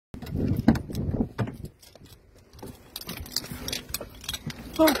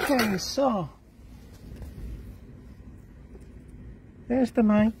Okay, so there's the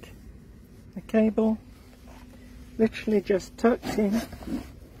mic. The cable literally just tucks in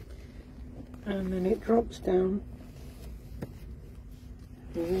and then it drops down,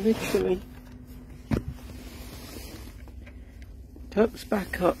 literally tucks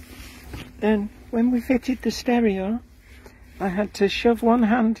back up. Then when we fitted the stereo, I had to shove one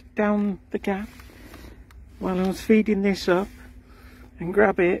hand down the gap while I was feeding this up and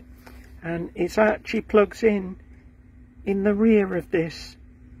grab it, and it actually plugs in the rear of this,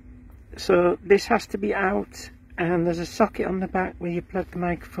 so this has to be out, and there's a socket on the back where you plug the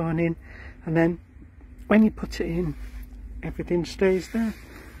microphone in, and then when you put it in, everything stays there.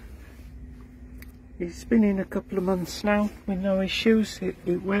 It's been in a couple of months now with no issues.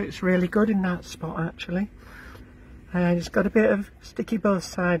 It works really good in that spot actually. It's got a bit of sticky both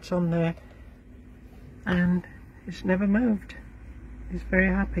sides on there and it's never moved. It's very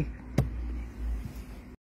happy.